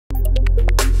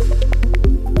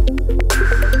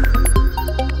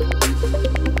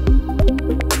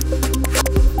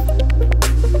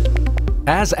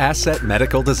As Asset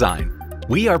Medical Design,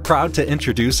 we are proud to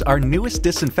introduce our newest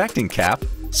disinfecting cap,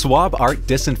 SwabArt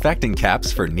Disinfecting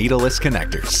Caps for needleless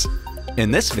connectors. In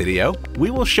this video,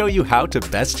 we will show you how to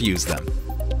best use them.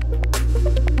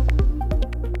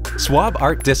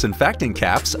 SwabArt Disinfecting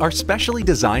Caps are specially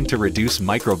designed to reduce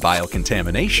microbial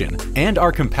contamination and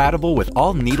are compatible with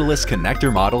all needleless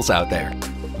connector models out there,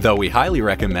 though we highly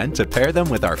recommend to pair them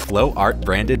with our SwabArt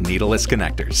branded needleless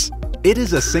connectors. It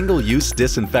is a single-use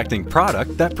disinfecting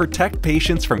product that protects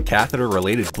patients from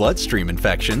catheter-related bloodstream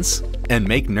infections and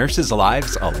make nurses'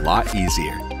 lives a lot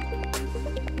easier.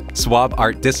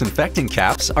 SwabArt Disinfecting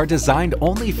Caps are designed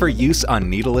only for use on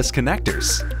needleless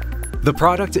connectors. The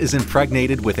product is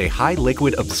impregnated with a high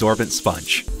liquid absorbent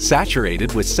sponge,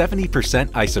 saturated with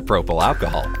 70% isopropyl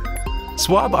alcohol.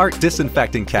 SwabArt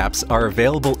Disinfecting Caps are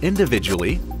available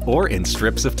individually or in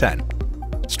strips of 10.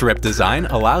 Strip design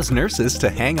allows nurses to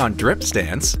hang on drip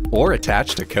stands or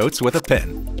attach to coats with a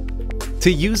pin. To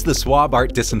use the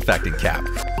SwabArt Disinfecting Cap,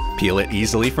 peel it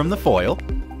easily from the foil,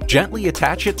 gently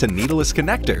attach it to needleless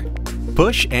connector,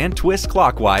 push and twist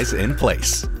clockwise in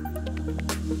place.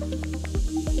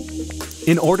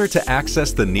 In order to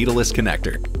access the needleless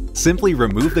connector, simply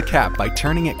remove the cap by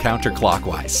turning it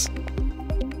counterclockwise.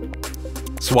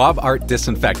 SwabArt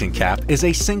Disinfecting Cap is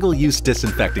a single-use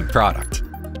disinfecting product.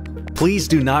 Please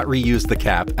do not reuse the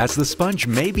cap as the sponge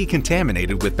may be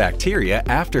contaminated with bacteria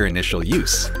after initial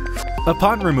use.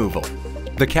 Upon removal,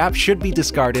 the cap should be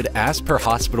discarded as per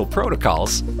hospital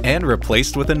protocols and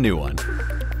replaced with a new one.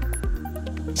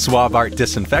 SwabArt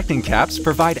Disinfecting Caps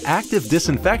provide active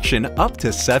disinfection up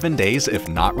to 7 days if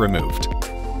not removed.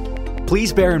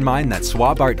 Please bear in mind that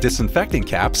SwabArt Disinfecting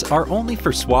Caps are only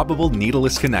for swabable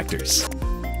needleless connectors.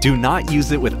 Do not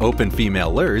use it with open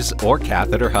female lures or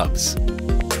catheter hubs.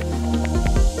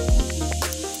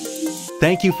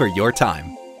 Thank you for your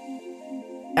time.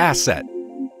 Asset.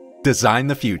 Design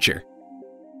the future.